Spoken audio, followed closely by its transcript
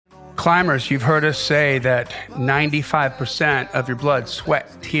Climbers, you've heard us say that 95% of your blood, sweat,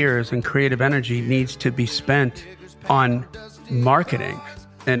 tears, and creative energy needs to be spent on marketing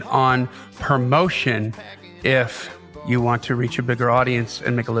and on promotion if you want to reach a bigger audience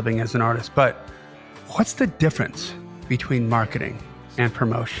and make a living as an artist. But what's the difference between marketing and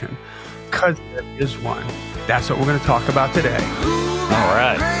promotion? Because there is one. That's what we're going to talk about today. All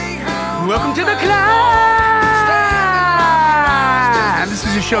right. Welcome to the Climb! This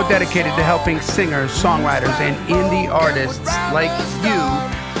is a show dedicated to helping singers, songwriters, and indie artists like you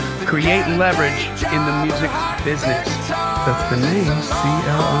create leverage in the music business. That's the name,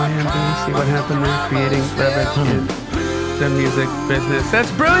 C-L-I-M-B. See what happened there? Creating leverage in the music business.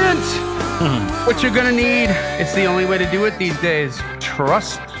 That's brilliant! What you're going to need, it's the only way to do it these days.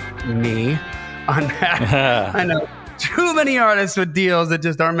 Trust me on that. I know too many artists with deals that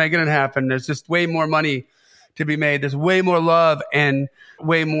just aren't making it happen. There's just way more money to be made. There's way more love and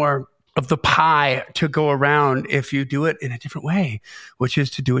way more of the pie to go around if you do it in a different way, which is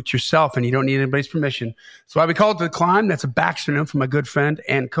to do it yourself, and you don't need anybody's permission. That's why we call it The Climb. That's a backstory from my good friend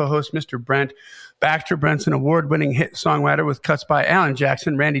and co-host, Mr. Brent Baxter. Brent's an award-winning hit songwriter with cuts by Alan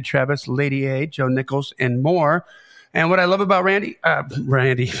Jackson, Randy Travis, Lady A, Joe Nichols, and more. And what I love about Randy,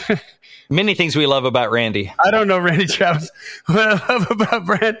 Many things we love about Randy. I don't know Randy Travis. What I love about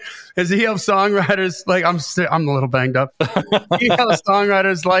Brent is he helps songwriters like I'm a little banged up. He helps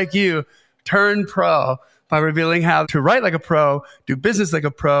songwriters like you turn pro by revealing how to write like a pro, do business like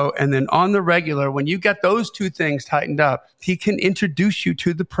a pro, and then on the regular, when you get those two things tightened up, he can introduce you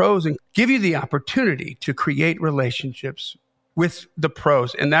to the pros and give you the opportunity to create relationships with the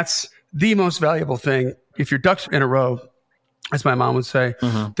pros. And that's the most valuable thing. If your ducks in a row, as my mom would say,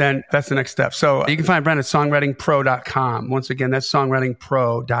 then that's the next step. So you can find Brent at songwritingpro.com. Once again, that's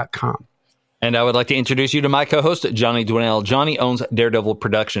songwritingpro.com. And I would like to introduce you to my co-host, Johnny Dwinell. Johnny owns Daredevil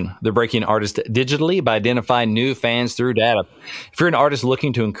Production. They're breaking artists digitally by identifying new fans through data. If you're an artist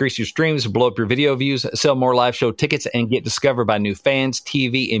looking to increase your streams, blow up your video views, sell more live show tickets, and get discovered by new fans,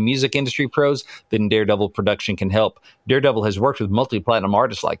 TV, and music industry pros, then Daredevil Production can help. Daredevil has worked with multi-platinum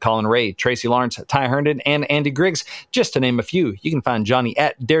artists like Colin Ray, Tracy Lawrence, Ty Herndon, and Andy Griggs, just to name a few. You can find Johnny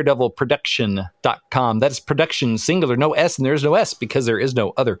at daredevilproduction.com. That is production, singular, no S, and there's no S because there is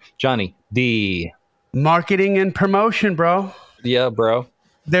no other Johnny D. Marketing and promotion, bro. Yeah, bro.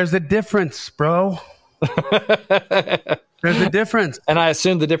 There's a difference, bro. There's a difference. And I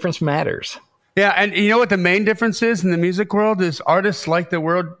assume the difference matters. Yeah, and you know what the main difference is in the music world is artists like the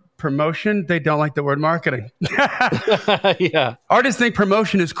word promotion. They don't like the word marketing. Yeah. Artists think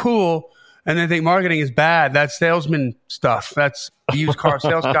promotion is cool, and they think marketing is bad. That's salesman stuff. That's used car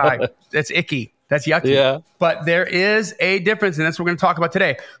sales guy. That's icky. That's yucky. Yeah. But there is a difference, and that's what we're going to talk about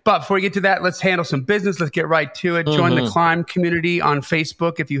today. But before we get to that, let's handle some business. Let's get right to it. Join the Climb community on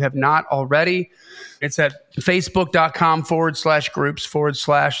Facebook if you have not already. It's at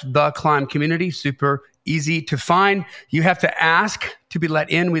facebook.com/groups/The Climb community. Super easy to find. You have to ask to be let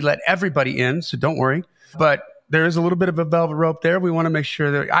in. We let everybody in, so don't worry. But there is a little bit of a velvet rope there. We want to make sure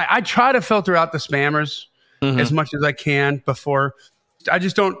that I try to filter out the spammers as much as I can before. I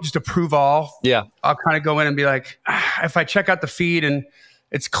just don't just approve all. Yeah. I'll kind of go in and be like, if I check out the feed and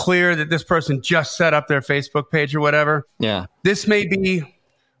it's clear that this person just set up their Facebook page or whatever. Yeah. This may be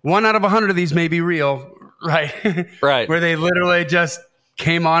 1 out of 100 of these may be real, right? Right. Where they literally just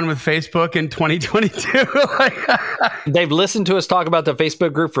came on with Facebook in 2022. They've listened to us talk about the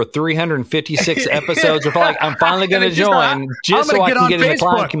Facebook group for 356 episodes. They're like, I'm finally going to join just so I can get in the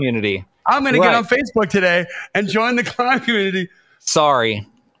Climb community. I'm going to get on Facebook today and join the Climb community. Sorry.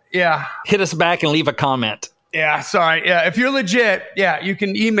 Yeah. Hit us back and leave a comment. Yeah, sorry. Yeah, if you're legit, you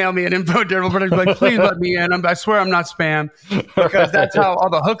can email me at info@daredevil.com. Like, please let me in. I swear I'm not spam, because that's how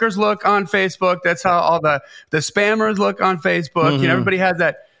all the hookers look on Facebook. That's how all the spammers look on Facebook. You know, everybody has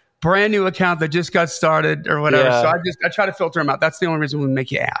that brand new account that just got started or whatever. Yeah. So I try to filter them out. That's the only reason we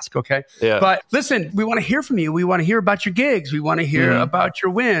make you ask. Okay. Yeah. But listen, we want to hear from you. We want to hear about your gigs. We want to hear about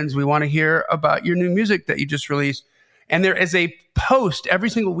your wins. We want to hear about your new music that you just released. And there is a post every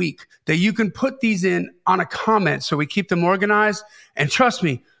single week that you can put these in on a comment, so we keep them organized. And trust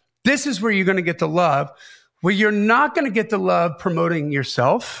me, this is where you're going to get the love. Where you're not going to get the love promoting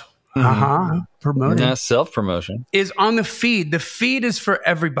yourself. Promoting. Yeah, self-promotion. Is on the feed. The feed is for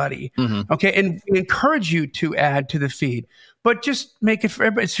everybody. Okay. And we encourage you to add to the feed. But just make it for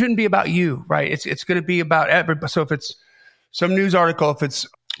everybody. It shouldn't be about you, right? It's going to be about everybody. So if it's some news article, if it's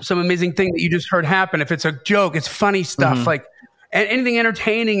some amazing thing that you just heard happen, if it's a joke, it's funny stuff, like, and anything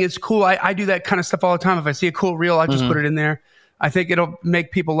entertaining is cool. I do that kind of stuff all the time. If I see a cool reel, I just put it in there. I think it'll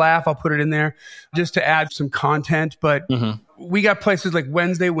make people laugh. I'll put it in there just to add some content. But we got places like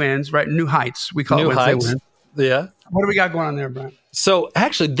Wednesday Wins, right? New Heights. We call it Wednesday Wins. Yeah. What do we got going on there, Brian? So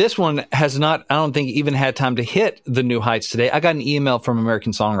actually, this one has not, I don't think, even had time to hit the New Heights today. I got an email from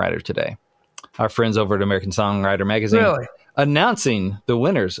American Songwriter today, our friends over at American Songwriter Magazine, announcing the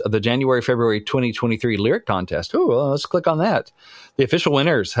winners of the January-February 2023 lyric contest. Oh, well, let's click on that. The official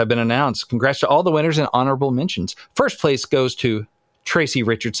winners have been announced. Congrats to all the winners and honorable mentions. First place goes to Tracy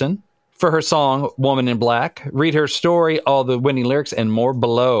Richardson for her song Woman in Black. Read her story, all the winning lyrics, and more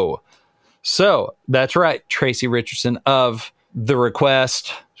below. So that's right, Tracy Richardson of The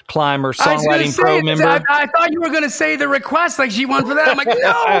Request, Climber, Songwriting Pro member. I thought you were going to say The Request, like she won for that. I'm like, no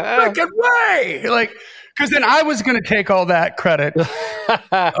fucking way. Like, because then I was going to take all that credit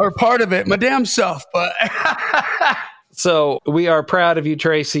or part of it, my damn self. But so we are proud of you,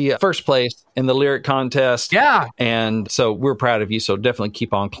 Tracy. First place in the lyric contest. Yeah. And so we're proud of you. So definitely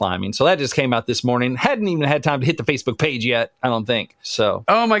keep on climbing. So that just came out this morning. Hadn't even had time to hit the Facebook page yet, I don't think. So.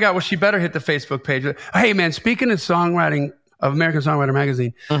 Oh my God. Well, she better hit the Facebook page. Hey, man, speaking of songwriting of American Songwriter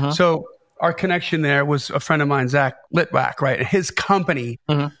Magazine. So our connection there was a friend of mine, Zach Litwack, right? His company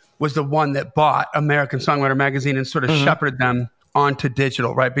was the one that bought American Songwriter Magazine and sort of shepherded them onto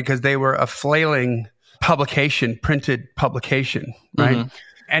digital, right? Because they were a flailing publication, printed publication, right?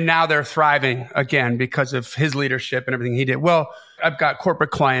 And now they're thriving again because of his leadership and everything he did. Well, I've got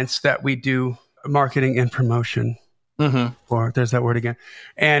corporate clients that we do marketing and promotion for. There's that word again.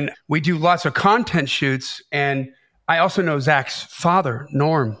 And we do lots of content shoots. And I also know Zach's father,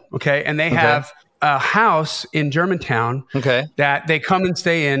 Norm, okay? And they have a house in Germantown that they come and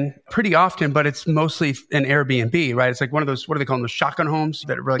stay in pretty often, but it's mostly an Airbnb, right? It's like one of those, what do they call them? Those shotgun homes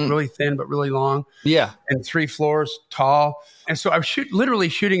that are like really thin, but really long. Yeah. And 3 floors tall. And so I was literally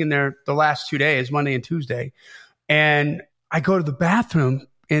shooting in there the last 2 days, Monday and Tuesday. And I go to the bathroom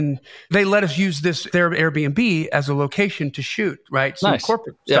and they let us use their Airbnb as a location to shoot, right? Some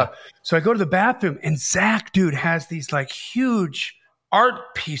corporate stuff. So I go to the bathroom and Zach, dude, has these like huge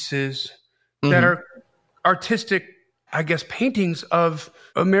art pieces that are artistic, I guess, paintings of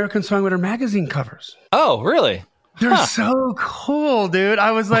American Songwriter Magazine covers. Oh, really? They're so cool, dude.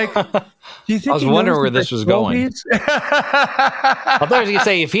 I was like, do you think I was wondering where this was going. I thought I was going to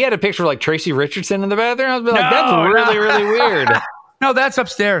say, if he had a picture of like Tracy Richardson in the bathroom, I was like, that's really, really weird. No, that's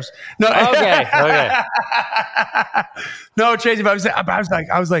upstairs. No, okay. No, Tracy, but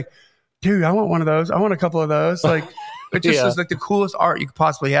I was like, dude, I want one of those. I want a couple of those. Like, it just is like the coolest art you could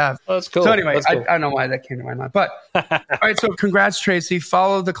possibly have. Oh, that's cool. So anyway, cool. I don't know why that came to my mind. But all right, so congrats, Tracy.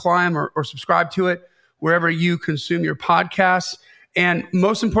 Follow The Climb or subscribe to it wherever you consume your podcasts. And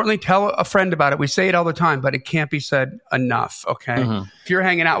most importantly, tell a friend about it. We say it all the time, but it can't be said enough, okay? If you're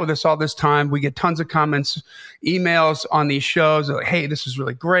hanging out with us all this time, we get tons of comments, emails on these shows. Like, hey, this is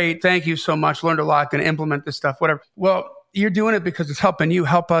really great. Thank you so much. Learned a lot. Going to implement this stuff, whatever. Well, you're doing it because it's helping you.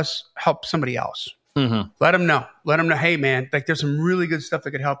 Help us help somebody else. Let them know. Let them know, hey, man, like there's some really good stuff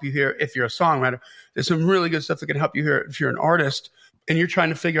that could help you here if you're a songwriter. There's some really good stuff that can help you here if you're an artist and you're trying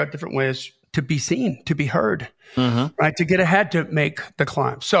to figure out different ways to be seen, to be heard, right? To get ahead, to make the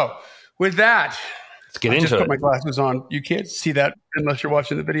climb. So with that, let's get into it. I just put my glasses on. You can't see that unless you're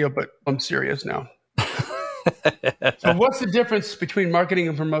watching the video, but I'm serious now. So what's the difference between marketing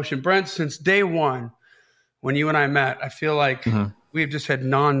and promotion? Brent, since day one, when you and I met, I feel like we have just had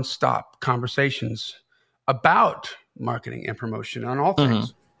nonstop conversations about marketing and promotion on all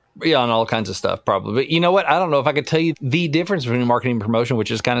things. Yeah, on all kinds of stuff, probably. But you know what? I don't know if I could tell you the difference between marketing and promotion, which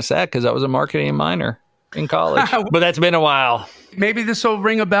is kind of sad because I was a marketing minor in college. But that's been a while. Maybe this will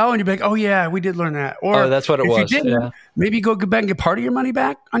ring a bell and you'll be like, oh, yeah, we did learn that. Or that's what it was. If you didn't, maybe go back and get part of your money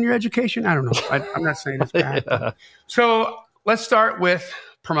back on your education. I don't know. I'm not saying it's bad. So let's start with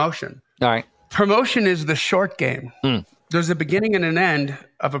promotion. All right. Promotion is the short game. There's a beginning and an end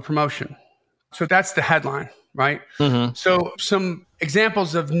of a promotion. So that's the headline, right? So some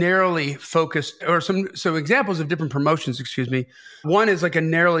examples of narrowly focused, or some examples of different promotions, excuse me. One is like a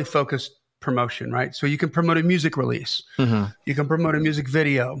narrowly focused promotion, right? So you can promote a music release. You can promote a music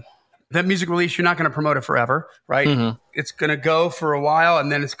video. That music release, you're not going to promote it forever, right? It's going to go for a while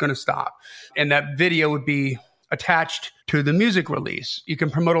and then it's going to stop. And that video would be attached to the music release. You can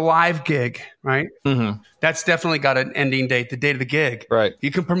promote a live gig, right? That's definitely got an ending date, the date of the gig. Right.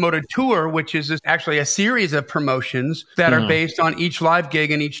 You can promote a tour, which is actually a series of promotions that are based on each live gig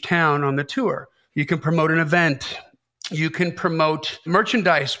in each town on the tour. You can promote an event. You can promote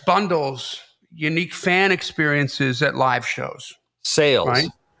merchandise, bundles, unique fan experiences at live shows. Sales,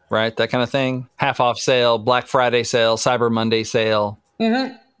 right? That kind of thing. Half off sale, Black Friday sale, Cyber Monday sale.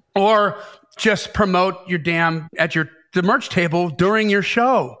 Or just promote your the merch table during your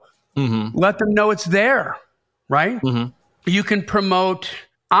show. Let them know it's there, right? You can promote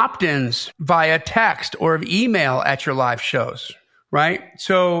opt-ins via text or email at your live shows, right?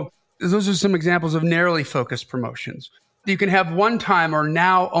 So those are some examples of narrowly focused promotions. You can have one-time or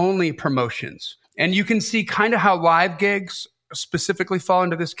now-only promotions. And you can see kind of how live gigs specifically fall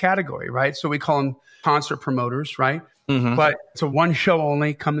into this category, right? So we call them concert promoters, right? Mm-hmm. But it's a one show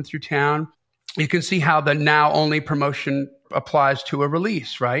only coming through town. You can see how the now-only promotion applies to a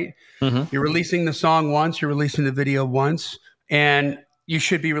release, right? Mm-hmm. You're releasing the song once, you're releasing the video once, and you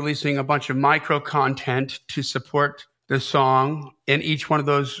should be releasing a bunch of micro content to support the song. And each one of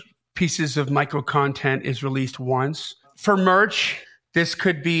those pieces of micro content is released once. For merch, this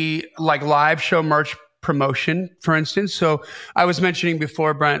could be like live show merch promotion, for instance. So I was mentioning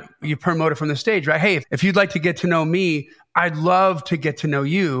before, Brent, you promote it from the stage, right? Hey, if you'd like to get to know me, I'd love to get to know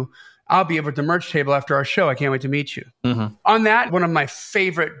you. I'll be over at the merch table after our show. I can't wait to meet you. Mm-hmm. On that, one of my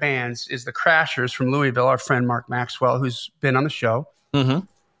favorite bands is the Crashers from Louisville, our friend Mark Maxwell, who's been on the show. Mm-hmm.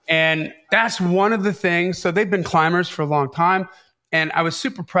 And that's one of the things. So they've been climbers for a long time. And I was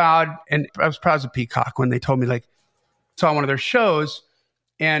super proud. And I was proud as a peacock when they told me, like, saw one of their shows.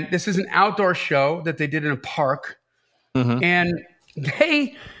 And this is an outdoor show that they did in a park. Mm-hmm. And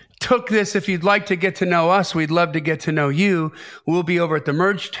they took this, if you'd like to get to know us, we'd love to get to know you. We'll be over at the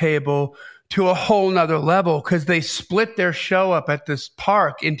merch table to a whole nother level because they split their show up at this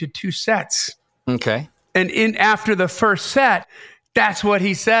park into 2 sets. Okay. And after the first set, that's what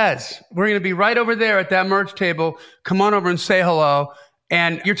he says. We're going to be right over there at that merch table. Come on over and say hello.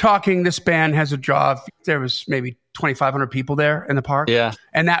 And you're talking, this band has a draw of, there was maybe 2,500 people there in the park. Yeah.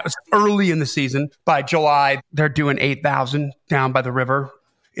 And that was early in the season. By July, they're doing 8,000 down by the river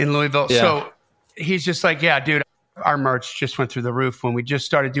in Louisville. Yeah. So he's just like, yeah, dude, our merch just went through the roof when we just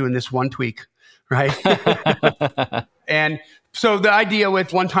started doing this one tweak, right? And so the idea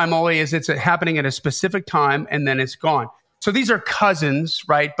with one time only is it's happening at a specific time and then it's gone. So these are cousins,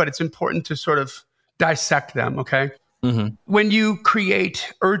 right? But it's important to sort of dissect them, okay? Mm-hmm. When you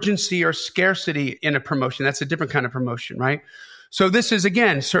create urgency or scarcity in a promotion, that's a different kind of promotion, right? So this is,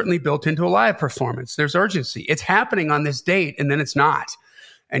 again, certainly built into a live performance. There's urgency. It's happening on this date and then it's not.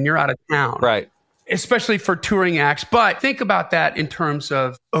 And you're out of town. Right. Especially for touring acts. But think about that in terms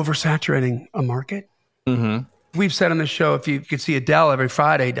of oversaturating a market. Mm-hmm. We've said on the show, if you could see Adele every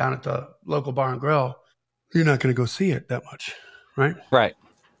Friday down at the local bar and grill, you're not going to go see it that much, right? Right.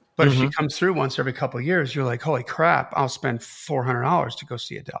 But if she comes through once every couple of years, you're like, holy crap, I'll spend $400 to go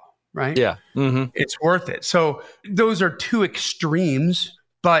see Adele, right? Yeah. Mm-hmm. It's worth it. So those are two extremes,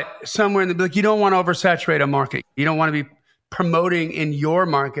 but somewhere in the, like, you don't want to oversaturate a market. You don't want to be promoting in your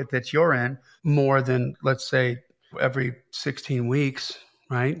market that you're in more than, let's say, every 16 weeks,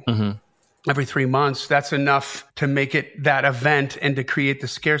 right? Mm-hmm. Every 3 months. That's enough to make it that event and to create the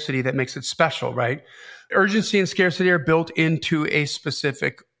scarcity that makes it special, right? Urgency and scarcity are built into a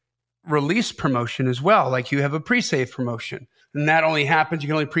specific release promotion as well. Like you have a pre-save promotion. And that only happens, you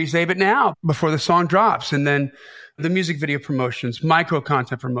can only pre-save it now before the song drops. And then the music video promotions, micro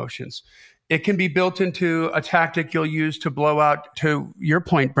content promotions. It can be built into a tactic you'll use to blow out, to your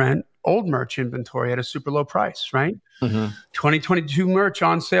point, Brent, old merch inventory at a super low price, right? Mm-hmm. 2022 merch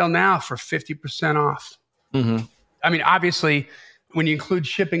on sale now for 50% off. Mm-hmm. I mean, obviously, when you include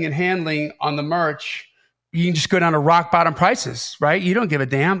shipping and handling on the merch, you can just go down to rock bottom prices, right? You don't give a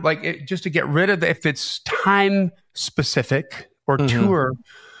damn. Like just to get rid of if it's time specific or tour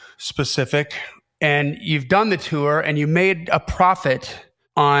specific, and you've done the tour and you made a profit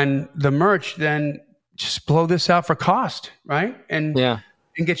on the merch, then just blow this out for cost, right? And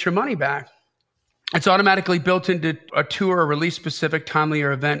get your money back. It's automatically built into a tour or release specific timely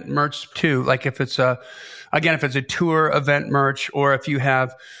or event merch too. Like if it's if it's a tour event merch, or if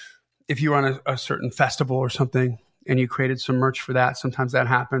you're on a certain festival or something and you created some merch for that, sometimes that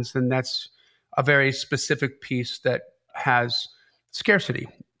happens, then that's a very specific piece that has scarcity.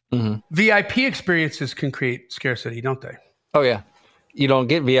 Mm-hmm. VIP experiences can create scarcity, don't they? Oh yeah. You don't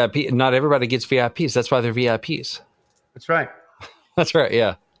get VIP. Not everybody gets VIPs. That's why they're VIPs. That's right. That's right.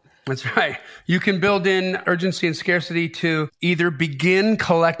 Yeah. That's right. You can build in urgency and scarcity to either begin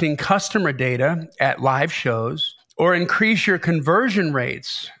collecting customer data at live shows or increase your conversion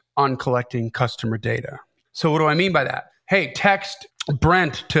rates on collecting customer data. So what do I mean by that? Hey, text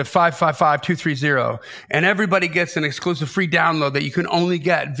Brent to 555-230 and everybody gets an exclusive free download that you can only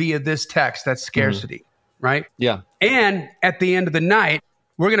get via this text. That's scarcity, right? Yeah. And at the end of the night,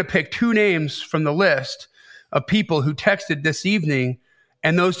 we're going to pick 2 names from the list of people who texted this evening,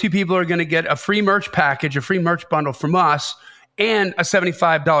 and those 2 people are going to get a free merch package, a free merch bundle from us, and a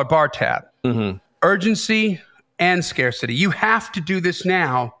 $75 bar tab. Mm-hmm. Urgency and scarcity. You have to do this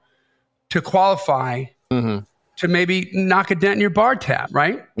now to qualify to maybe knock a dent in your bar tab,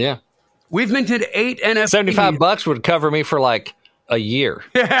 right? Yeah. We've minted 8 NFTs. $75 would cover me for like a year.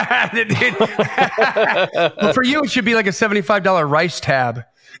 Well, for you, it should be like a $75 rice tab.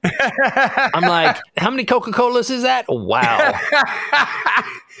 I'm like, how many Coca-Colas is that? Wow.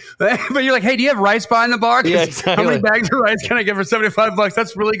 But you're like, hey, do you have rice behind the bar? Yeah, exactly. How many bags of rice can I get for $75?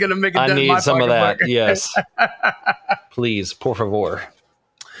 That's really going to make a dent in my I need some of that. pocketbook. Yes. Please, por favor.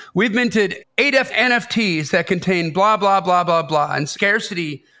 We've minted 8 NFTs that contain blah, blah, blah, blah, blah. And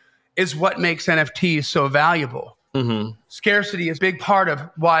scarcity is what makes NFTs so valuable. Mm-hmm. Scarcity is a big part of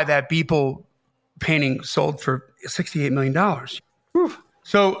why that Beeple painting sold for $68 million. Whew.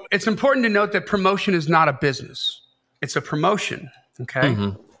 So it's important to note that promotion is not a business. It's a promotion, okay?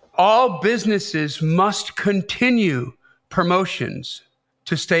 Mm-hmm. All businesses must continue promotions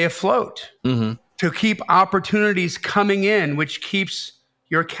to stay afloat, to keep opportunities coming in, which keeps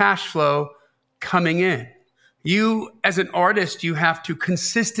your cash flow coming in. You, as an artist, you have to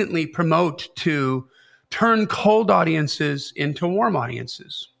consistently promote to turn cold audiences into warm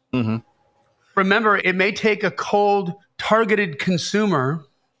audiences. Mm-hmm. Remember, it may take a cold, targeted consumer,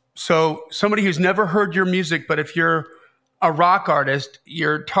 so somebody who's never heard your music, but if you're a rock artist,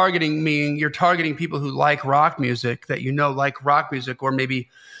 you're targeting people who like rock music, that you know like rock music, or maybe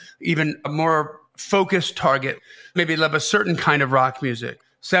even a more focused target. Maybe they love a certain kind of rock music,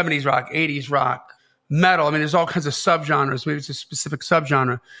 70s rock, 80s rock, metal. I mean, there's all kinds of subgenres. Maybe it's a specific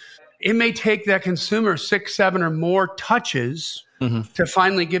subgenre. It may take that consumer 6, 7 or more touches to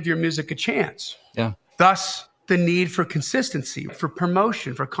finally give your music a chance. Yeah. Thus, the need for consistency, for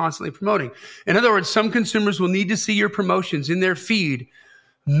promotion, for constantly promoting. In other words, some consumers will need to see your promotions in their feed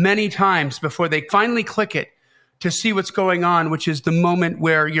many times before they finally click it to see what's going on, which is the moment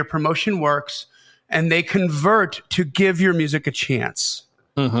where your promotion works and they convert to give your music a chance.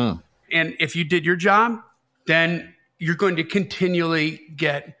 Mm-hmm. And if you did your job, then you're going to continually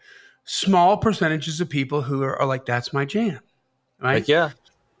get small percentages of people who are like, that's my jam, right? Like, yeah.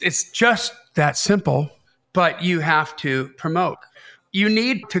 It's just that simple, but you have to promote. You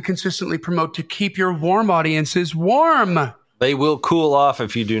need to consistently promote to keep your warm audiences warm. They will cool off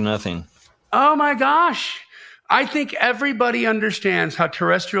if you do nothing. Oh my gosh. I think everybody understands how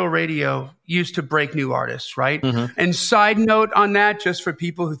terrestrial radio used to break new artists, right? Mm-hmm. And side note on that, just for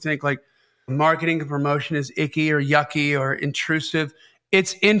people who think like marketing and promotion is icky or yucky or intrusive,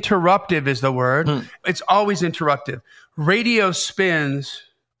 it's interruptive is the word. It's always interruptive. Radio spins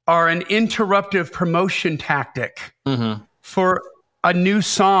are an interruptive promotion tactic for a new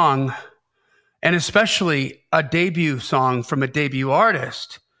song, and especially a debut song from a debut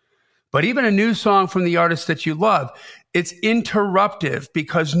artist. But even a new song from the artist that you love, it's interruptive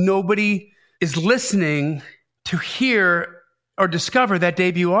because nobody is listening to hear or discover that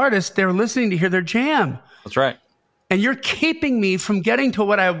debut artist. They're listening to hear their jam. That's right. And you're keeping me from getting to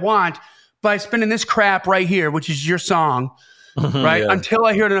what I want by spinning this crap right here, which is your song, right? Yeah. Until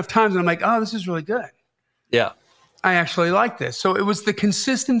I hear it enough times and I'm like, oh, this is really good. Yeah. I actually like this. So it was the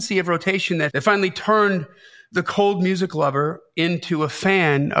consistency of rotation that finally turned the cold music lover into a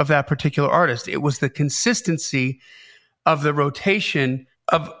fan of that particular artist. It was the consistency of the rotation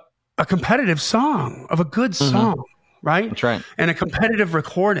of a competitive song, of a good song, right? That's right. And a competitive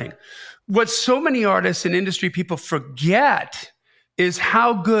recording. What so many artists and industry people forget is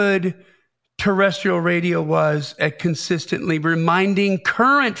how good terrestrial radio was at consistently reminding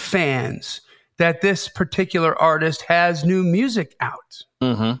current fans that this particular artist has new music out.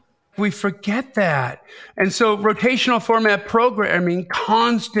 We forget that. And so rotational format programming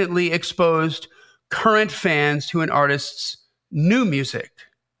constantly exposed current fans to an artist's new music,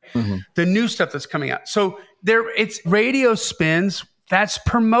 the new stuff that's coming out. So it's radio spins. That's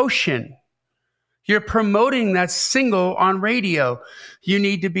promotion. You're promoting that single on radio. You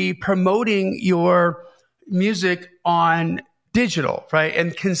need to be promoting your music on digital, right?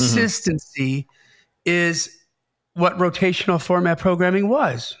 And consistency is what rotational format programming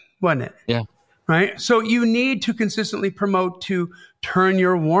was, wasn't it? Yeah. Right? So you need to consistently promote to turn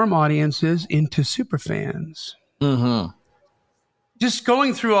your warm audiences into super fans. Just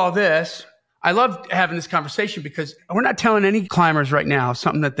going through all this, I love having this conversation because we're not telling any climbers right now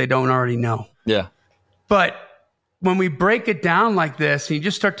something that they don't already know. Yeah. But when we break it down like this and you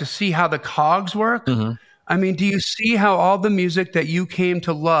just start to see how the cogs work, I mean, do you see how all the music that you came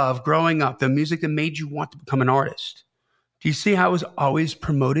to love growing up, the music that made you want to become an artist, do you see how it was always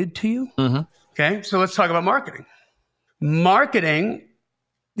promoted to you? Okay, so let's talk about marketing. Marketing,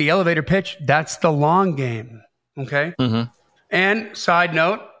 the elevator pitch, that's the long game, okay? And side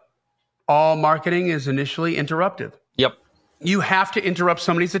note, all marketing is initially interruptive. Yep. You have to interrupt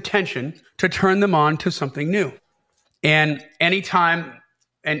somebody's attention to turn them on to something new. And anytime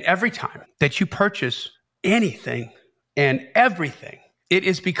and every time that you purchase anything and everything, it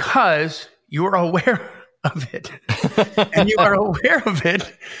is because you're aware of it. And you are aware of it,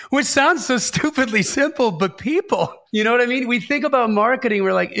 which sounds so stupidly simple, but people, you know what I mean? We think about marketing,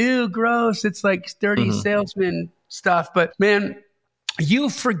 we're like, ew, gross. It's like dirty salesman stuff. But man, you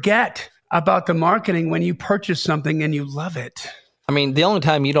forget about the marketing when you purchase something and you love it. I mean, the only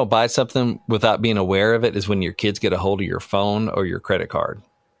time you don't buy something without being aware of it is when your kids get a hold of your phone or your credit card.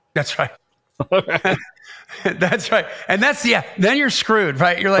 That's right. That's right. And then you're screwed,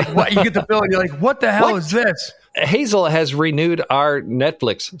 right? You're like, what? You get the bill and you're like, what the hell is this? Hazel has renewed our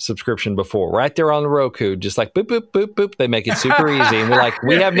Netflix subscription before, right there on the Roku, just like boop, boop, boop, boop. They make it super easy. And we're like,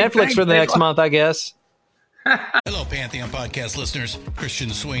 we have Netflix for the next month, I guess. Hello, Pantheon podcast listeners. Christian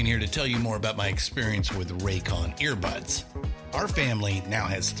Swain here to tell you more about my experience with Raycon earbuds. Our family now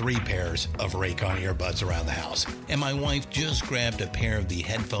has 3 pairs of Raycon earbuds around the house, and my wife just grabbed a pair of the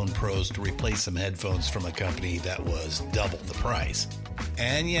Headphone Pros to replace some headphones from a company that was double the price.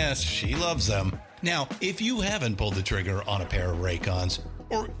 And yes, she loves them. Now, if you haven't pulled the trigger on a pair of Raycons,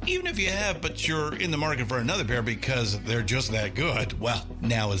 or even if you have, but you're in the market for another pair because they're just that good, well,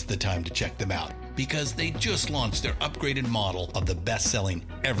 now is the time to check them out, because they just launched their upgraded model of the best-selling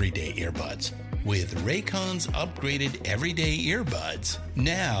everyday earbuds. With Raycon's upgraded everyday earbuds,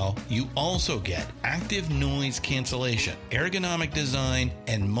 now you also get active noise cancellation, ergonomic design,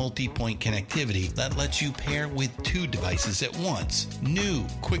 and multi-point connectivity that lets you pair with 2 devices at once. New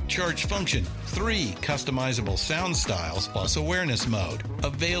quick charge function, 3 customizable sound styles, plus awareness mode.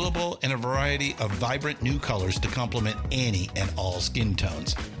 Available in a variety of vibrant new colors to complement any and all skin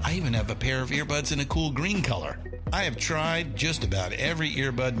tones. I even have a pair of earbuds in a cool green color. I have tried just about every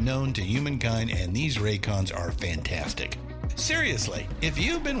earbud known to humankind, and these Raycons are fantastic. Seriously, if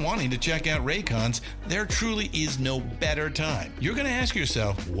you've been wanting to check out Raycons, there truly is no better time. You're going to ask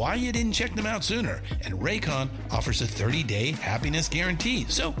yourself why you didn't check them out sooner, and Raycon offers a 30-day happiness guarantee.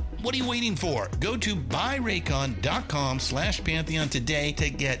 So what are you waiting for? Go to buyraycon.com/Pantheon today to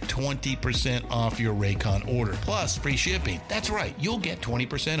get 20% off your Raycon order, plus free shipping. That's right, you'll get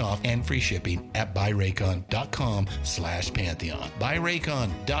 20% off and free shipping at buyraycon.com/Pantheon.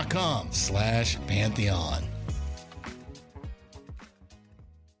 buyraycon.com/Pantheon.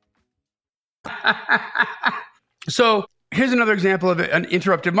 So here's another example of an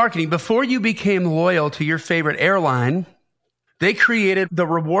interrupted marketing. Before you became loyal to your favorite airline, they created the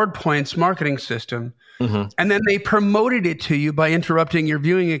reward points marketing system. And then they promoted it to you by interrupting your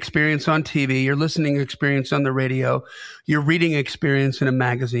viewing experience on TV, your listening experience on the radio, your reading experience in a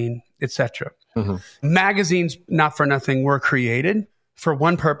magazine, etc. Magazines, not for nothing, were created for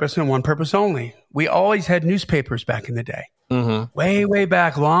one purpose and one purpose only. We always had newspapers back in the day. Way, way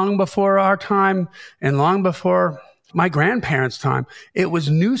back, long before our time and long before my grandparents' time, it was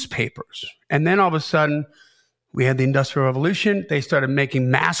newspapers. And then all of a sudden, we had the Industrial Revolution. They started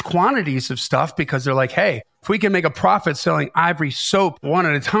making mass quantities of stuff because they're like, hey, if we can make a profit selling Ivory soap one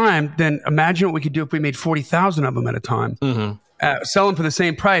at a time, then imagine what we could do if we made 40,000 of them at a time. Sell them for the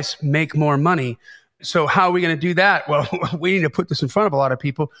same price, make more money. So how are we going to do that? Well, we need to put this in front of a lot of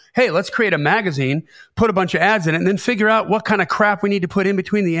people. Hey, let's create a magazine, put a bunch of ads in it, and then figure out what kind of crap we need to put in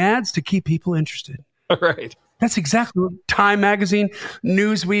between the ads to keep people interested. Right. That's exactly what Time Magazine,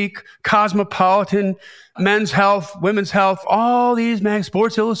 Newsweek, Cosmopolitan, Men's Health, Women's Health, all these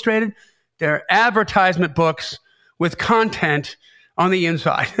Sports Illustrated, they're advertisement books with content on the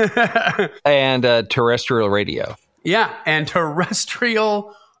inside. And terrestrial radio. Yeah, and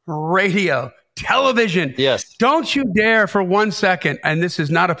terrestrial radio. Television. Yes. Don't you dare for 1 second, and this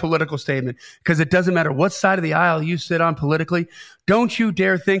is not a political statement, because it doesn't matter what side of the aisle you sit on politically, don't you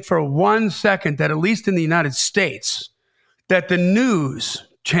dare think for 1 second that, at least in the United States, that the news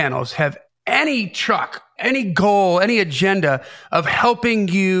channels have any truck, any goal, any agenda of helping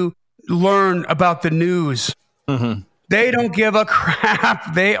you learn about the news. They don't give a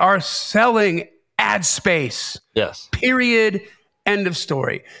crap. They are selling ad space. Yes. Period. End of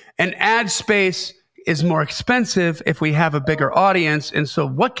story. And ad space is more expensive if we have a bigger audience. And so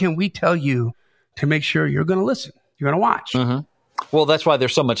what can we tell you to make sure you're going to listen, you're going to watch? Well, that's why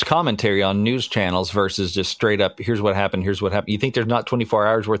there's so much commentary on news channels versus just straight up, here's what happened, here's what happened. You think there's not 24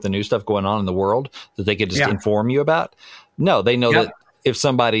 hours worth of new stuff going on in the world that they could just inform you about? No, they know that if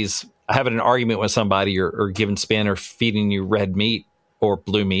somebody's having an argument with somebody or giving spin or feeding you red meat or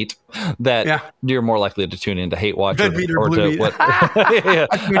blue meat, that you're more likely to tune into Hate Watch or to what. I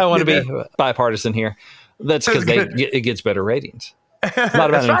want to be bipartisan here. That's because it gets better ratings. It's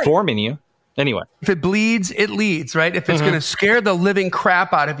not about informing you. Anyway. If it bleeds, it leads, right? If it's going to scare the living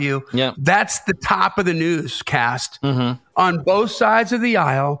crap out of you, that's the top of the newscast on both sides of the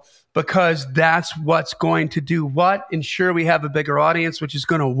aisle, because that's what's going to do what? Ensure we have a bigger audience, which is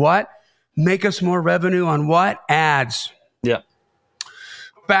going to what? Make us more revenue on what? Ads. Yeah.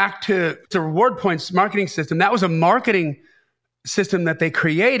 Back to Reward Points marketing system. That was a marketing system that they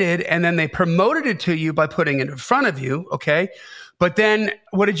created, and then they promoted it to you by putting it in front of you, okay? But then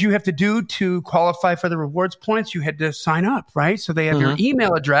what did you have to do to qualify for the rewards points? You had to sign up, right? So they have your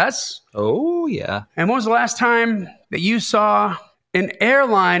email address. Oh, yeah. And when was the last time that you saw an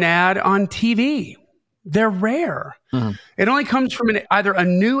airline ad on TV? They're rare. It only comes from either a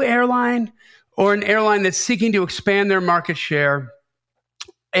new airline or an airline that's seeking to expand their market share,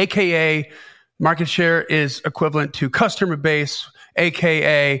 AKA market share is equivalent to customer base,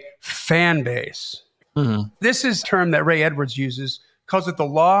 AKA fan base. This is a term that Ray Edwards uses, calls it the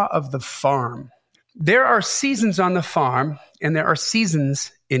law of the farm. There are seasons on the farm, and there are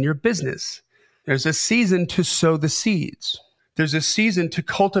seasons in your business. There's a season to sow the seeds. There's a season to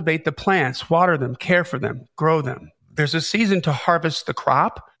cultivate the plants, water them, care for them, grow them. There's a season to harvest the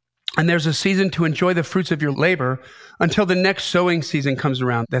crop, and there's a season to enjoy the fruits of your labor until the next sowing season comes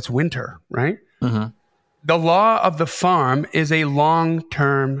around. That's winter, right? The law of the farm is a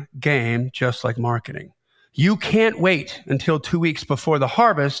long-term game, just like marketing. You can't wait until 2 weeks before the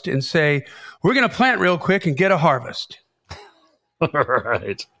harvest and say, we're going to plant real quick and get a harvest.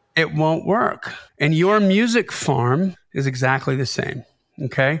 Right. It won't work. And your music farm is exactly the same,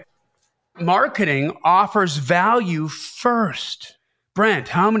 okay? Marketing offers value first. Brent,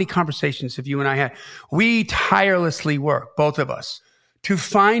 how many conversations have you and I had? We tirelessly work, both of us, to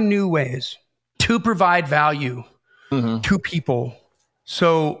find new ways to provide value to people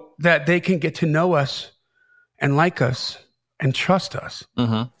so that they can get to know us and like us and trust us.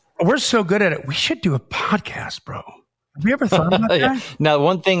 We're so good at it. We should do a podcast, bro. Have you ever thought about that? Now,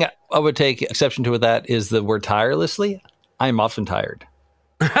 one thing I would take exception to with that is the word tirelessly. I'm often tired.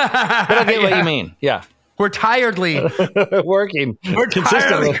 But I get what you mean. Yeah. We're tiredly working. We're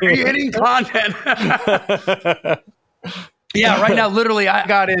tiredly creating content. Yeah, right now, literally, I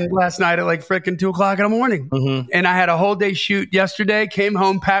got in last night at like freaking 2 o'clock in the morning. And I had a whole day shoot yesterday, came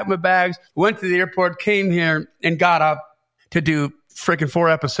home, packed my bags, went to the airport, came here, and got up to do freaking 4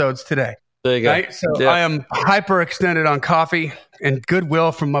 episodes today. There you go. Right? So I am hyper-extended on coffee and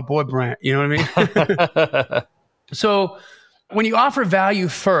goodwill from my boy Brant. You know what I mean? So when you offer value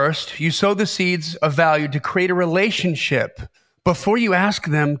first, you sow the seeds of value to create a relationship before you ask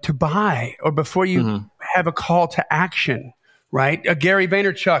them to buy or before you have a call to action. Right? Gary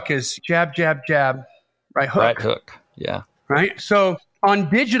Vaynerchuk is jab, jab, jab, right hook. Right hook, yeah. Right? So on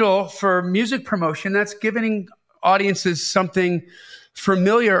digital for music promotion, that's giving audiences something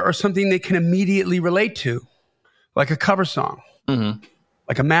familiar or something they can immediately relate to, like a cover song,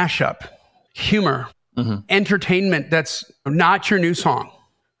 like a mashup, humor, entertainment that's not your new song,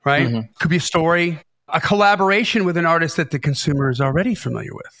 right? Could be a story, a collaboration with an artist that the consumer is already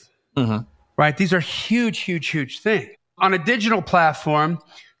familiar with, right? These are huge, huge, huge things. On a digital platform,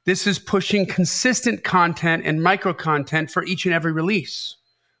 this is pushing consistent content and micro content for each and every release,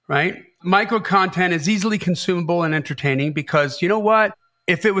 right? Micro content is easily consumable and entertaining because you know what?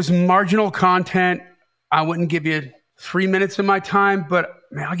 If it was marginal content, I wouldn't give you 3 minutes of my time, but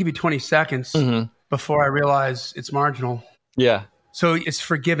man, I'll give you 20 seconds before I realize it's marginal. Yeah. So it's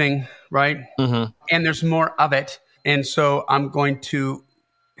forgiving, right? And there's more of it. And so I'm going to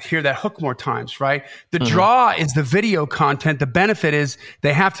hear that hook more times, right? The draw is the video content. The benefit is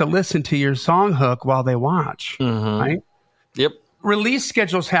they have to listen to your song hook while they watch, right? Yep. Release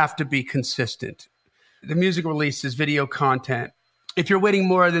schedules have to be consistent. The music release is video content. If you're waiting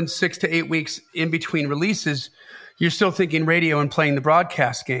more than 6 to 8 weeks in between releases, you're still thinking radio and playing the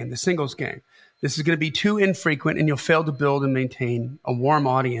broadcast game, the singles game. This is going to be too infrequent and you'll fail to build and maintain a warm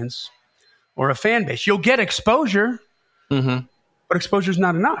audience or a fan base. You'll get exposure, but exposure is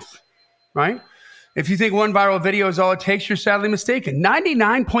not enough, right? If you think one viral video is all it takes, you're sadly mistaken.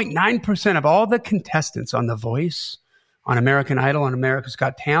 99.9% of all the contestants on The Voice, on American Idol, on America's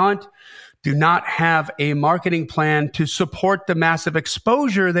Got Talent, do not have a marketing plan to support the massive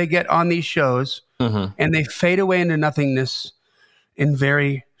exposure they get on these shows, and they fade away into nothingness in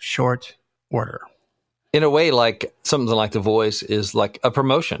very short order. In a way, like something like The Voice is like a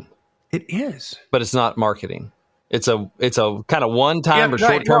promotion. It is. But it's not marketing. It's a kind of one-time or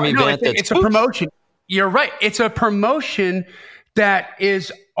short-term event. It's a promotion. You're right. It's a promotion that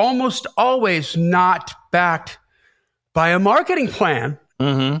is almost always not backed by a marketing plan,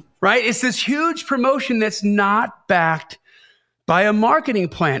 right? It's this huge promotion that's not backed by a marketing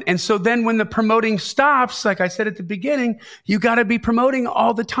plan. And so then when the promoting stops, like I said at the beginning, you got to be promoting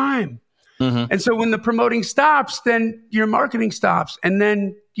all the time. And so when the promoting stops, then your marketing stops. And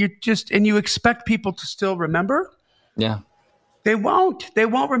then you expect people to still remember? Yeah. They won't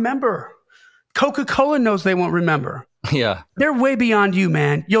remember. Coca-Cola knows they won't remember. Yeah. They're way beyond you,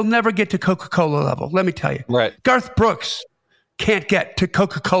 man. You'll never get to Coca-Cola level. Let me tell you. Right. Garth Brooks can't get to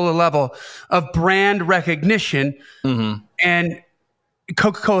Coca-Cola level of brand recognition. And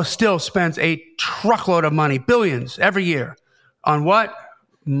Coca-Cola still spends a truckload of money, billions every year, on what?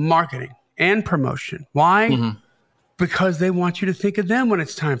 Marketing and promotion. Why? Because they want you to think of them when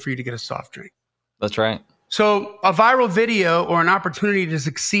it's time for you to get a soft drink. That's right. So a viral video or an opportunity to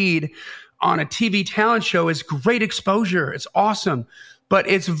succeed on a TV talent show is great exposure. It's awesome, but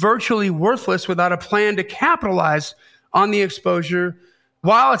it's virtually worthless without a plan to capitalize on the exposure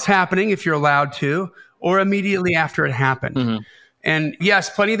while it's happening, if you're allowed to, or immediately after it happened. And yes,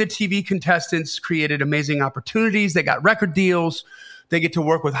 plenty of the TV contestants created amazing opportunities. They got record deals. They get to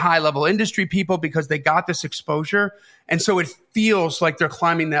work with high-level industry people because they got this exposure. And so it feels like they're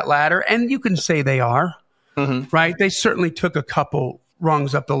climbing that ladder. And you can say they are, right? They certainly took a couple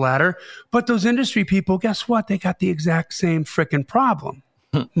rungs up the ladder. But those industry people, guess what? They got the exact same freaking problem,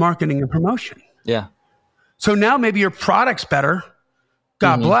 marketing and promotion. Yeah. So now maybe your product's better.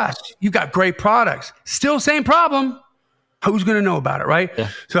 God bless. You've got great products. Still same problem. Who's going to know about it, right? Yeah.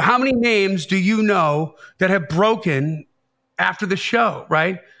 So how many names do you know that have broken after the show,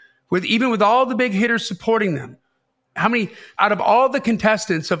 right? Even with all the big hitters supporting them, how many out of all the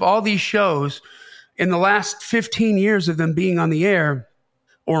contestants of all these shows in the last 15 years of them being on the air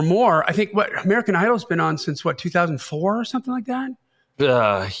or more, I think American Idol's been on since 2004 or something like that?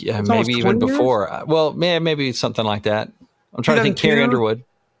 Yeah, it's maybe even before. Years? Well, maybe something like that. I'm trying to think. Carrie Underwood,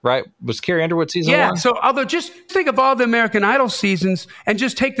 right? Was Carrie Underwood season 1? Yeah, so although just think of all the American Idol seasons and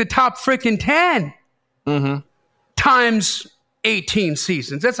just take the top freaking 10 times 18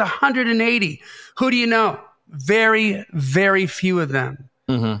 seasons. That's 180. Who do you know? Very, very few of them.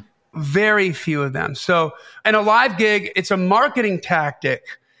 Very few of them. So in a live gig, it's a marketing tactic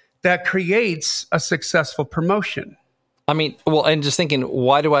that creates a successful promotion. I mean, well, and just thinking,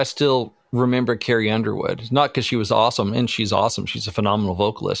 why do I still remember Carrie Underwood? Not because she was awesome, and she's awesome. She's a phenomenal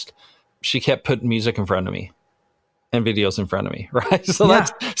vocalist. She kept putting music in front of me and videos in front of me, right? So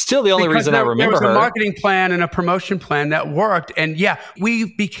that's still the only reason I remember her. There was a marketing plan and a promotion plan that worked. And yeah,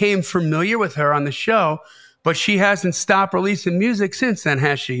 we became familiar with her on the show, but she hasn't stopped releasing music since then,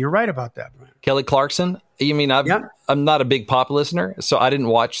 has she? You're right about that, Brian. Kelly Clarkson. You mean, I'm not a big pop listener, so I didn't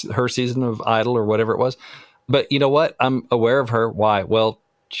watch her season of Idol or whatever it was. But you know what? I'm aware of her. Why? Well,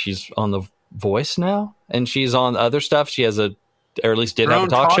 she's on The Voice now, and she's on other stuff. She has or at least did have a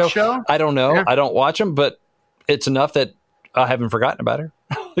talk show. I don't know. Yeah. I don't watch them, but it's enough that I haven't forgotten about her.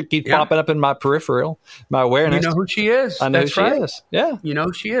 It keeps popping up in my peripheral, my awareness. You know who she is. I know who she is. Yeah. You know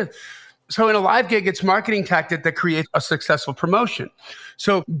who she is. So in a live gig, it's marketing tactic that creates a successful promotion.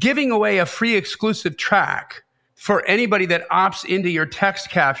 So giving away a free exclusive track for anybody that opts into your text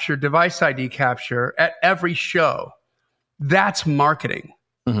capture, device ID capture at every show, that's marketing.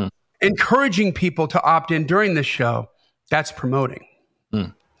 Encouraging people to opt in during the show, that's promoting.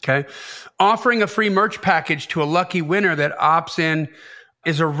 Okay. Offering a free merch package to a lucky winner that opts in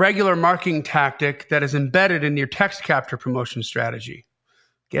is a regular marketing tactic that is embedded in your text capture promotion strategy.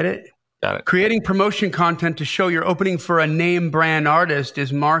 Get it? Got it. Creating promotion content to show you're opening for a name brand artist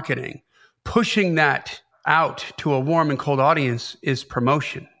is marketing. Pushing that out to a warm and cold audience is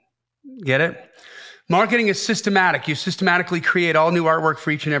promotion. Get it? Marketing is systematic. You systematically create all new artwork for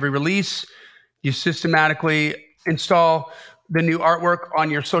each and every release. You systematically install the new artwork on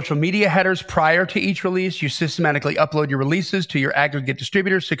your social media headers prior to each release. You systematically upload your releases to your aggregate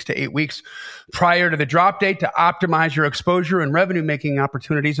distributor 6 to 8 weeks prior to the drop date to optimize your exposure and revenue making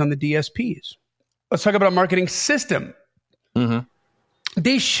opportunities on the DSPs. Let's talk about a marketing system.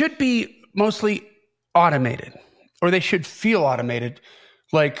 They should be mostly automated, or they should feel automated,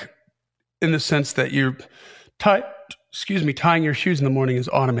 like in the sense that you're tying your shoes in the morning is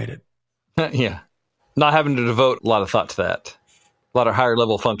automated. Yeah. Not having to devote a lot of thought to that. A lot of higher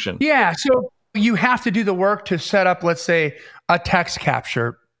level function. Yeah. So you have to do the work to set up, let's say, a text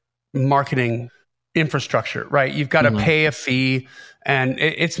capture marketing infrastructure, right? You've got to pay a fee, and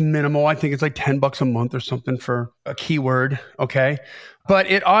it's minimal. I think it's like $10 a month or something for a keyword. Okay.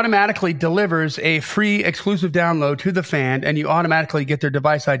 But it automatically delivers a free exclusive download to the fan, and you automatically get their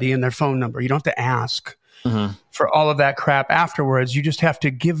device ID and their phone number. You don't have to ask for all of that crap afterwards. You just have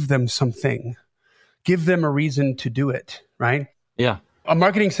to give them something. Give them a reason to do it, right? Yeah. A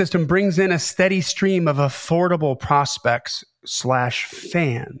marketing system brings in a steady stream of affordable prospects /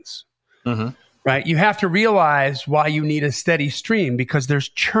 fans. Right? You have to realize why you need a steady stream, because there's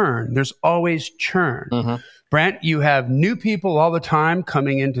churn. There's always churn. Brent, you have new people all the time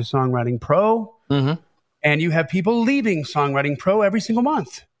coming into Songwriting Pro, and you have people leaving Songwriting Pro every single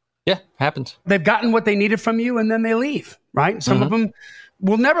month. Yeah, happens. They've gotten what they needed from you, and then they leave, right? Some of them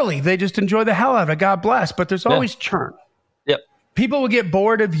will never leave. They just enjoy the hell out of it. God bless. But there's always churn. Yep. People will get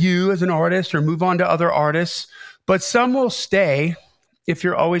bored of you as an artist or move on to other artists, but some will stay if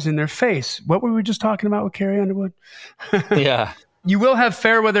you're always in their face. What were we just talking about with Carrie Underwood? Yeah. You will have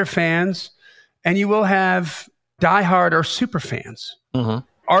fair weather fans, and you will have diehard or super fans.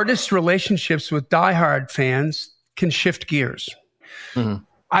 Artists' relationships with diehard fans can shift gears.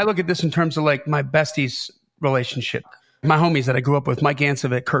 I look at this in terms of like my besties' relationship. My homies that I grew up with, Mike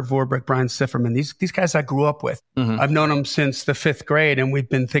Ansovic, Kurt Vorbrick, Brian Sifferman, these guys I grew up with. I've known them since the 5th grade, and we've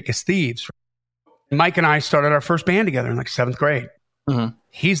been thick as thieves. Mike and I started our first band together in like 7th grade.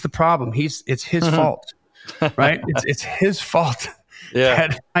 He's the problem. It's his fault, right? It's his fault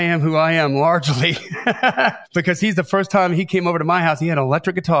that I am who I am largely because he's the first time he came over to my house, he had an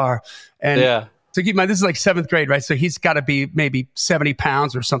electric guitar. And so keep in mind, this is like 7th grade, right? So he's got to be maybe 70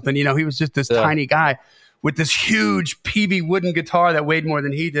 pounds or something. You know, he was just this tiny guy with this huge PV wooden guitar that weighed more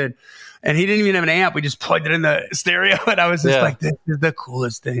than he did. And he didn't even have an amp. We just plugged it in the stereo. And I was just like, this is the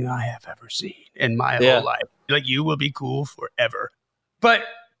coolest thing I have ever seen in my whole life. Like, you will be cool forever. But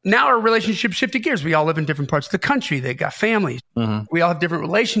now our relationship shifted gears. We all live in different parts of the country. They got families. We all have different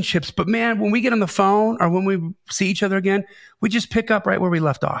relationships. But man, when we get on the phone or when we see each other again, we just pick up right where we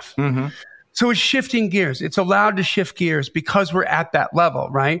left off. So it's shifting gears. It's allowed to shift gears because we're at that level,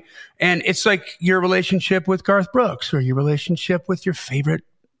 right? And it's like your relationship with Garth Brooks or your relationship with your favorite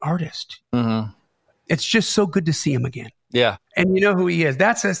artist. It's just so good to see him again. Yeah. And you know who he is.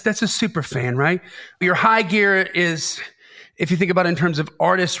 That's a super fan, right? Your high gear is, if you think about it in terms of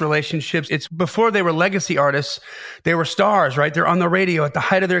artist relationships, it's before they were legacy artists, they were stars, right? They're on the radio at the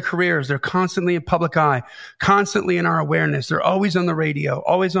height of their careers. They're constantly in public eye, constantly in our awareness. They're always on the radio,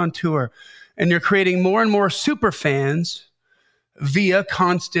 always on tour. And you're creating more and more super fans via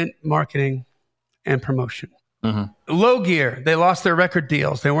constant marketing and promotion. Low gear, they lost their record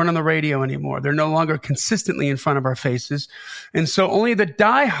deals. They weren't on the radio anymore. They're no longer consistently in front of our faces. And so only the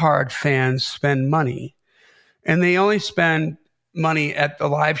diehard fans spend money. And they only spend money at the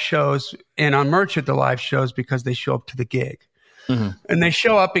live shows and on merch at the live shows because they show up to the gig. And they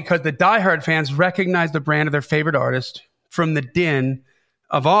show up because the diehard fans recognize the brand of their favorite artist from the din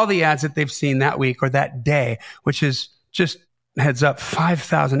of all the ads that they've seen that week or that day, which is just heads up,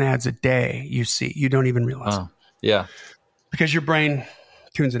 5,000 ads a day you see. You don't even realize it. Yeah. Because your brain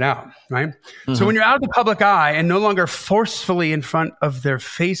tunes it out, right? So when you're out of the public eye and no longer forcefully in front of their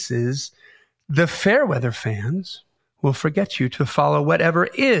faces, the fair weather fans will forget you to follow whatever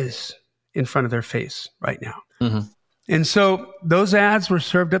is in front of their face right now. And so those ads were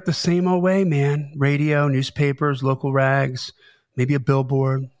served up the same old way, man. Radio, newspapers, local rags, maybe a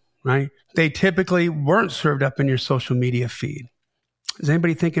billboard, right? They typically weren't served up in your social media feed. Is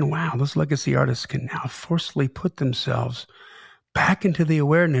anybody thinking, wow, those legacy artists can now forcefully put themselves back into the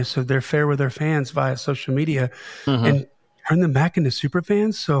awareness of their fair weather fans via social media and turn them back into super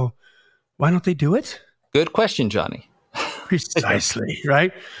fans? So why don't they do it? Good question, Johnny. Precisely,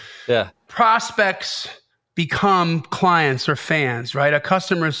 right? Yeah. Prospects become clients or fans, right? A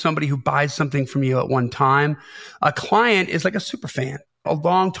customer is somebody who buys something from you at one time. A client is like a super fan, a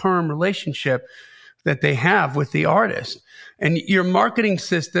long-term relationship that they have with the artist. And your marketing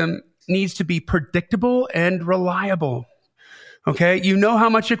system needs to be predictable and reliable. Okay? You know how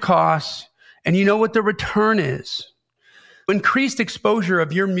much it costs and you know what the return is. Increased exposure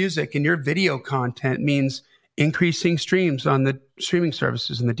of your music and your video content means increasing streams on the streaming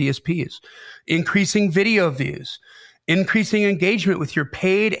services and the DSPs, increasing video views, increasing engagement with your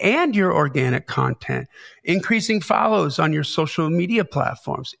paid and your organic content, increasing follows on your social media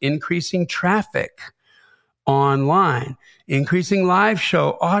platforms, increasing traffic online, increasing live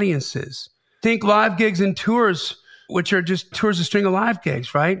show audiences. Think live gigs and tours, which are just tours, a string of live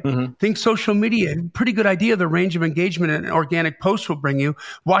gigs, right? Think social media, pretty good idea, the range of engagement an organic post will bring you.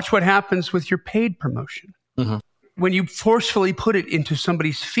 Watch what happens with your paid promotion. When you forcefully put it into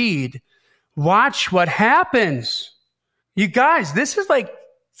somebody's feed, watch what happens. You guys, this is like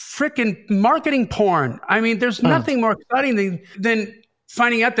freaking marketing porn. I mean, there's nothing more exciting than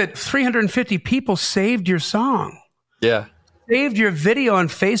finding out that 350 people saved your song. Yeah. Saved your video on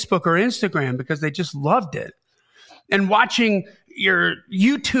Facebook or Instagram because they just loved it. And watching your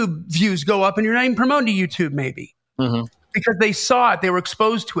YouTube views go up and you're not even promoting to YouTube maybe. because they saw it, they were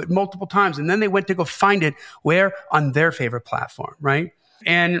exposed to it multiple times, and then they went to go find it where? On their favorite platform, right?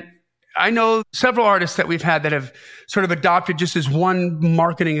 And I know several artists that we've had that have sort of adopted just as one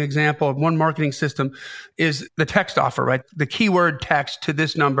marketing example, one marketing system is the text offer, right? The keyword text to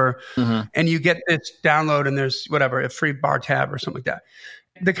this number, and you get this download and there's whatever, a free bar tab or something like that.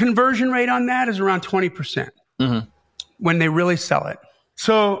 The conversion rate on that is around 20% when they really sell it.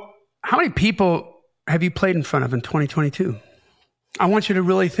 So how many people have you played in front of in 2022? I want you to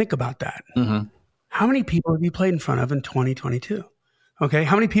really think about that. How many people have you played in front of in 2022? Okay,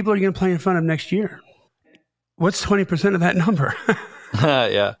 how many people are you going to play in front of next year? What's 20% of that number?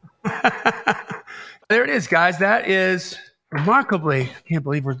 Yeah. There it is, guys. That is remarkably, I can't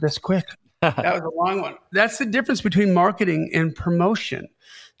believe we're this quick. That was a long one. That's the difference between marketing and promotion.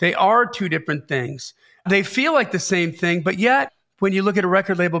 They are two different things. They feel like the same thing, but yet when you look at a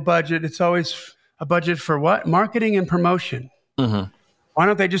record label budget, it's always a budget for what? Marketing and promotion. Why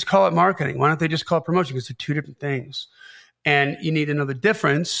don't they just call it marketing? Why don't they just call it promotion? Because they're two different things. And you need to know the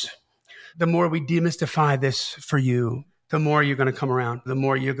difference. The more we demystify this for you, the more you're going to come around, the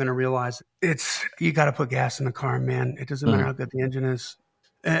more you're going to realize you got to put gas in the car, man. It doesn't matter how good the engine is.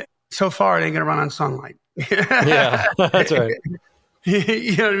 So far, it ain't going to run on sunlight. Yeah, that's right.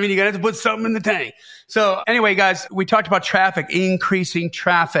 You know what I mean? You're going to have to put something in the tank. So anyway, guys, we talked about traffic, increasing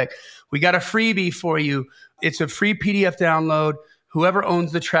traffic. We got a freebie for you. It's a free PDF download. Whoever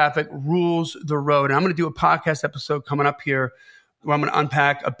owns the traffic rules the road. And I'm going to do a podcast episode coming up here where I'm going to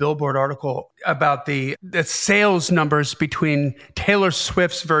unpack a Billboard article about the sales numbers between Taylor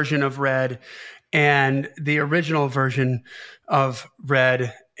Swift's version of Red and the original version of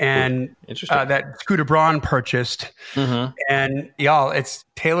Red and that Scooter Braun purchased. And y'all, it's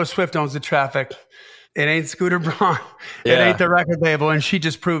Taylor Swift owns the traffic. It ain't Scooter Braun. It ain't the record label. And she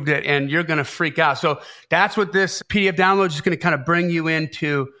just proved it. And you're going to freak out. So that's what this PDF download is going to kind of bring you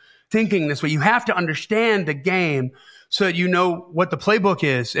into thinking this way. You have to understand the game so that you know what the playbook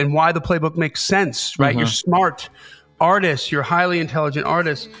is and why the playbook makes sense, right? You're smart artists. You're highly intelligent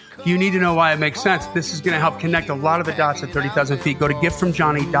artists. You need to know why it makes sense. This is going to help connect a lot of the dots at 30,000 feet. Go to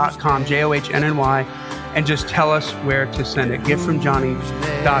giftfromjohnny.com, JOHNNY, and just tell us where to send it.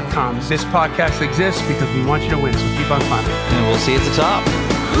 Giftfromjohnny.com. This podcast exists because we want you to win, so keep on climbing. And we'll see you at the top.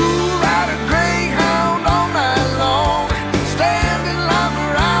 Who ride a Greyhound all night long? Stand in line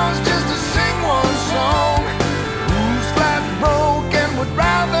for hours just to sing one song. Who's flat broke and would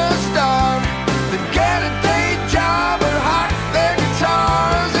rather starve than get a day job or hawk their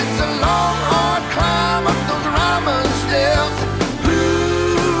guitars? It's a long, hard climb up those rhymer steps.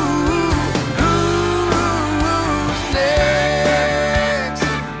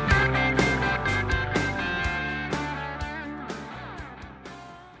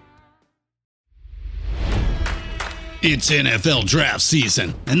 It's NFL draft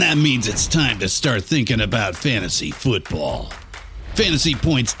season, and that means it's time to start thinking about fantasy football.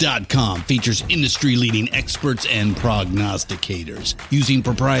 FantasyPoints.com features industry-leading experts and prognosticators using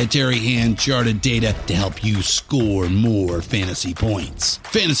proprietary hand-charted data to help you score more fantasy points.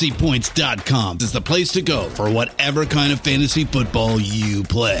 FantasyPoints.com is the place to go for whatever kind of fantasy football you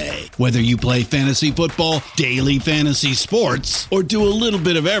play. Whether you play fantasy football, daily fantasy sports, or do a little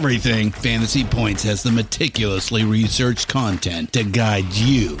bit of everything, Fantasy Points has the meticulously researched content to guide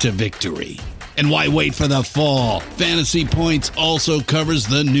you to victory. And why wait for the fall? Fantasy Points also covers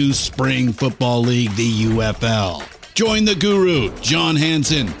the new spring football league, the UFL. Join the guru, John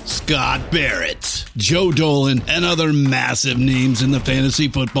Hansen, Scott Barrett, Joe Dolan, and other massive names in the fantasy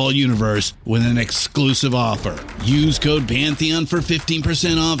football universe with an exclusive offer. Use code Pantheon for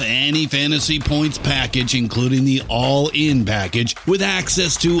 15% off any Fantasy Points package, including the all-in package, with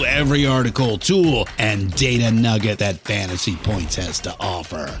access to every article, tool, and data nugget that Fantasy Points has to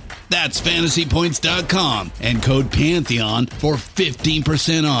offer. That's FantasyPoints.com and code Pantheon for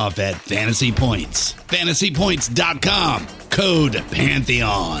 15% off at Fantasy Points. FantasyPoints.com, code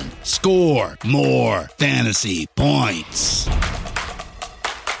Pantheon. Score more fantasy points.